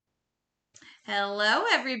Hello,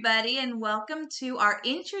 everybody, and welcome to our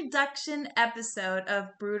introduction episode of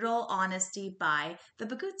Brutal Honesty by the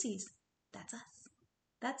Baguzzis. That's us.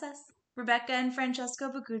 That's us. Rebecca and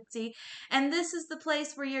Francesco Baguzzi. And this is the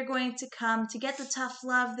place where you're going to come to get the tough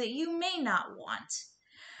love that you may not want.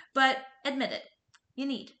 But admit it, you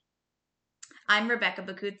need. I'm Rebecca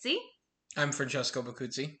Baguzzi. I'm Francesco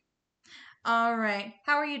Bacuzzi. All right.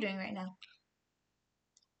 How are you doing right now?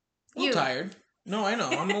 A little tired. No, I know.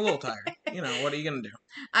 I'm a little tired. What are you going to do?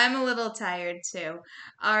 I'm a little tired too.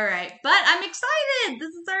 All right. But I'm excited. This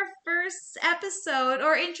is our first episode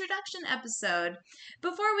or introduction episode.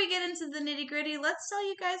 Before we get into the nitty gritty, let's tell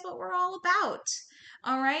you guys what we're all about.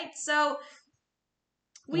 All right. So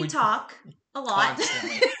we talk a lot.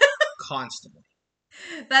 Constantly.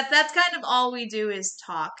 That's kind of all we do is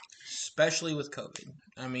talk. Especially with COVID.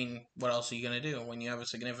 I mean, what else are you going to do? When you have a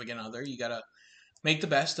significant other, you got to make the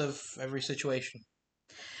best of every situation.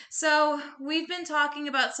 So we've been talking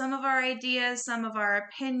about some of our ideas, some of our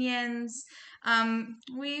opinions.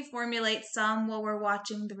 We formulate some while we're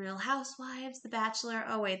watching The Real Housewives, The Bachelor.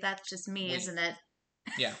 Oh wait, that's just me, isn't it?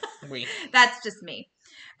 Yeah, we. That's just me.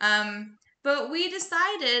 But we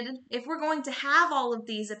decided if we're going to have all of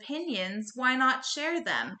these opinions, why not share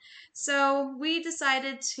them? So we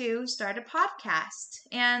decided to start a podcast.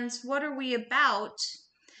 And what are we about?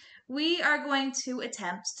 We are going to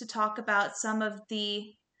attempt to talk about some of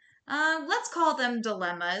the let's call them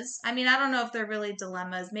dilemmas. I mean, I don't know if they're really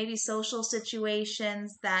dilemmas. Maybe social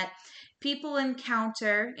situations that people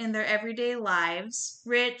encounter in their everyday lives.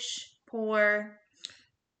 Rich, poor,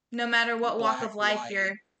 no matter what walk of life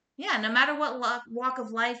you're... Yeah, no matter what walk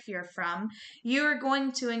of life you're from, you're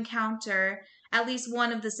going to encounter at least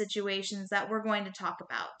one of the situations that we're going to talk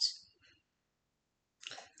about.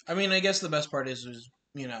 I mean, I guess the best part is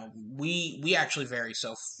we actually vary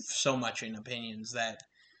so much in opinions that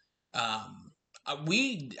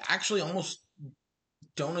we actually almost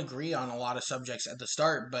don't agree on a lot of subjects at the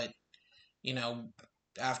start, but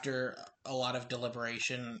after a lot of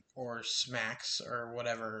deliberation or smacks or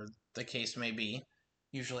whatever the case may be,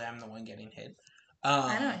 usually I'm the one getting hit.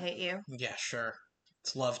 I don't hate you. Yeah, sure.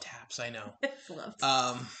 It's love taps, I know. It's love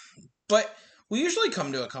taps. But we usually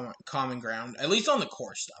come to a common ground, at least on the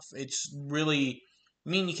core stuff. It's really,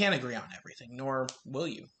 you can't agree on everything, nor will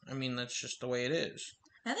you. I mean, that's just the way it is.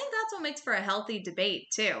 I think that's what makes for a healthy debate,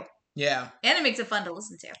 too. Yeah. And it makes it fun to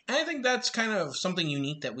listen to. And I think that's kind of something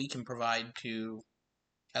unique that we can provide to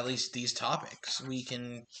at least these topics. We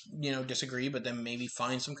can, disagree, but then maybe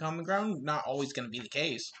find some common ground. Not always going to be the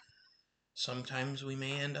case. Sometimes we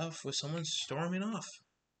may end up with someone storming off.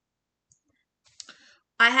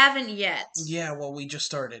 I haven't yet. Yeah, well, we just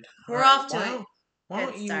started. We're off to it. Why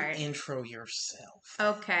don't you intro yourself?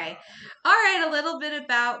 Okay. All right, a little bit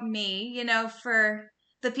about me. For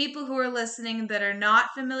the people who are listening that are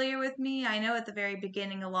not familiar with me, I know at the very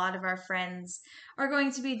beginning a lot of our friends are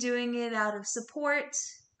going to be doing it out of support,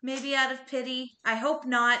 maybe out of pity. I hope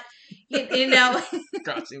not.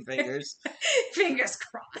 Crossing fingers. Fingers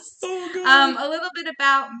crossed. Oh, God. A little bit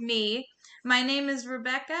about me. My name is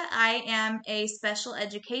Rebecca. I am a special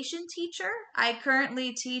education teacher. I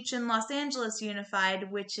currently teach in Los Angeles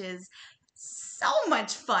Unified, which is so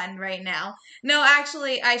much fun right now. No,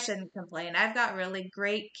 actually, I shouldn't complain. I've got really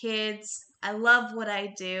great kids. I love what I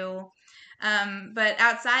do. But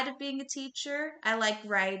outside of being a teacher, I like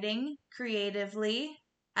writing creatively.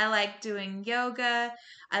 I like doing yoga.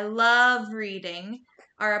 I love reading.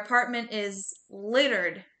 Our apartment is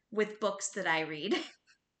littered with books that I read.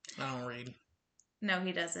 I don't read. No,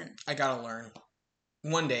 he doesn't. I gotta learn.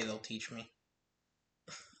 One day they'll teach me.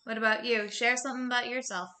 What about you? Share something about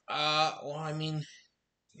yourself. Well, I mean,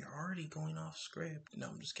 you're already going off script. No,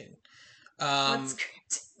 I'm just kidding. What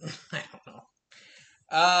script? I don't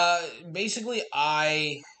know. Basically,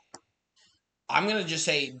 I'm gonna just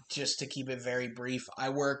say, just to keep it very brief, I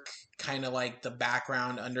work kind of like the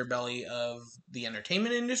background underbelly of the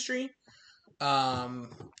entertainment industry.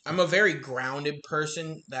 I'm a very grounded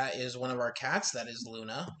person. That is one of our cats. That is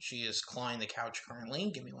Luna. She is clawing the couch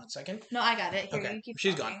currently. Give me 1 second. No, I got it. Here, okay, you keep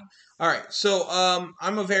she's talking. gone. All right, so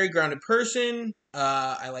I'm a very grounded person.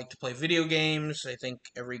 I like to play video games. I think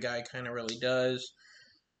every guy kind of really does.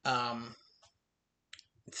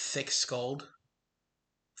 Thick-skulled,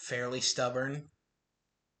 fairly stubborn.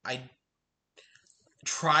 I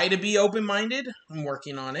try to be open-minded. I'm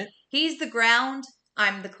working on it. He's the ground.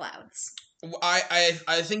 I'm the clouds.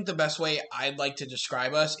 I think the best way I'd like to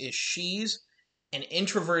describe us is she's an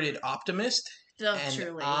introverted optimist, and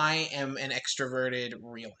truly. I am an extroverted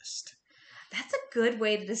realist. That's a good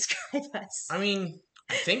way to describe us. I mean,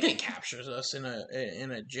 I think it captures us in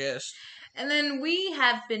a gist. And then we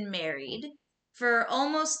have been married For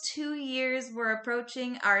almost 2 years, we're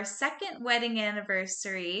approaching our second wedding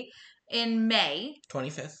anniversary in May.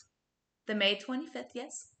 25th. The May 25th,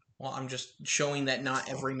 yes. Well, I'm just showing that not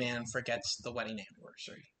every man forgets the wedding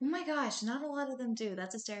anniversary. Oh my gosh, not a lot of them do.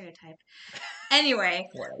 That's a stereotype. Anyway,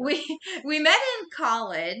 Whatever. we met in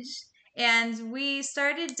college and we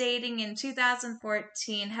started dating in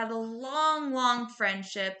 2014, had a long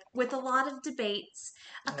friendship with a lot of debates,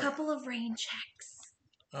 a couple of rain checks.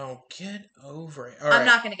 Oh, get over it. I'm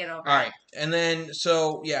not going to get over it. All right. And then,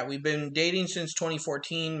 so, yeah, we've been dating since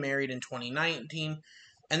 2014, married in 2019,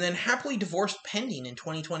 and then happily divorced pending in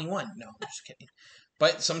 2021. No, I'm just kidding.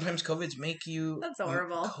 But sometimes That's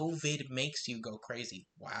horrible. COVID makes you go crazy.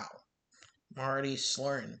 Wow. I'm already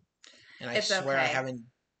slurring. And I swear I haven't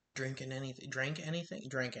drank anything.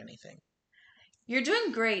 You're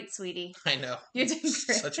doing great, sweetie. I know. You're doing great.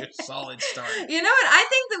 Such a solid start. You know what? I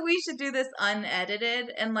think that we should do this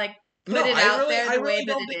unedited and put it out there the way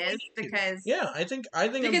that it is, because I think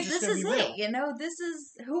because this is it. You know, this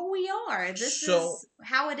is who we are. This is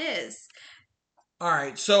how it is. All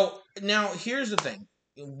right. So now here's the thing: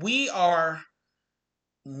 we are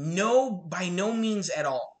by no means at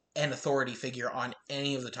all an authority figure on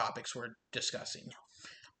any of the topics we're discussing.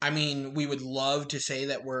 I mean, we would love to say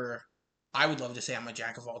that I would love to say I'm a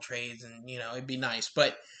jack of all trades, and it'd be nice,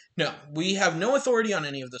 but no, we have no authority on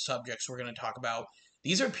any of the subjects we're going to talk about.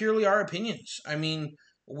 These are purely our opinions. I mean,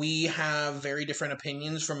 we have very different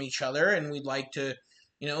opinions from each other, and we'd like to,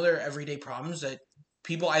 there are everyday problems that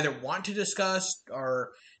people either want to discuss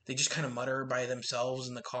or they just kind of mutter by themselves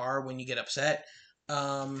in the car when you get upset.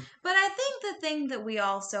 But I think the thing that we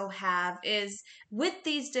also have is, with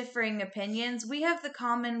these differing opinions, we have the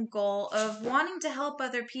common goal of wanting to help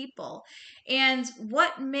other people. And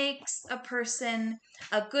what makes a person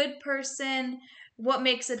a good person, what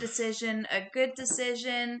makes a decision a good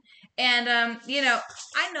decision. And, I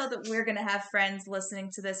know that we're going to have friends listening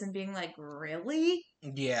to this and being like, really?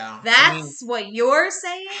 Yeah. That's what you're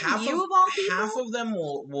saying? Of all people? Half of them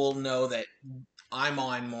will know that I'm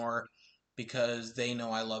on more because they know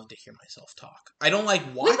I love to hear myself talk. I don't like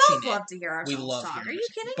watching it. We both love to hear ourselves talk. Are you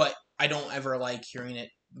kidding? But I don't ever like hearing it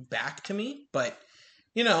back to me. But,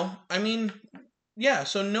 so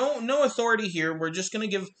no authority here. We're just going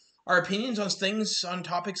to give our opinions on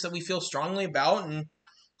topics that we feel strongly about and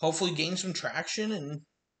hopefully gain some traction. And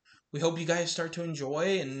we hope you guys start to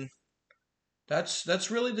enjoy. And that's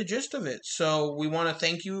really the gist of it. So we want to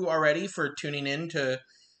thank you already for tuning in to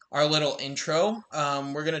our little intro.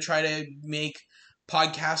 We're going to try to make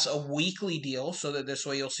podcasts a weekly deal so that this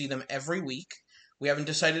way you'll see them every week. We haven't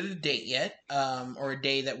decided a date yet, or a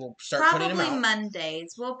day that we'll start putting them out. Probably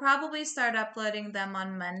Mondays. We'll probably start uploading them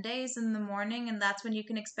on Mondays in the morning, and that's when you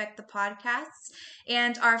can expect the podcasts.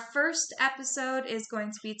 And our first episode is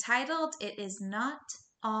going to be titled, "It Is Not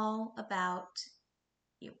All About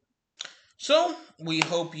You." So, we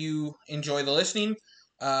hope you enjoy the listening.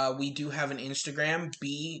 We do have an Instagram,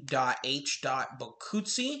 b.h.bokutsi.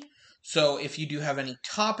 So if you do have any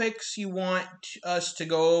topics you want us to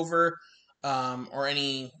go over, or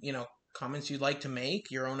any, comments you'd like to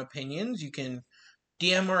make, your own opinions, you can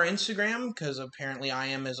DM our Instagram, because apparently I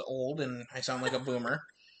am as old and I sound like a boomer.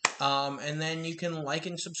 And then you can like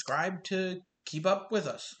and subscribe to keep up with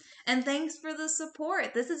us. And thanks for the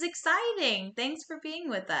support. This is exciting. Thanks for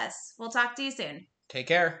being with us. We'll talk to you soon. Take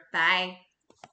care. Bye.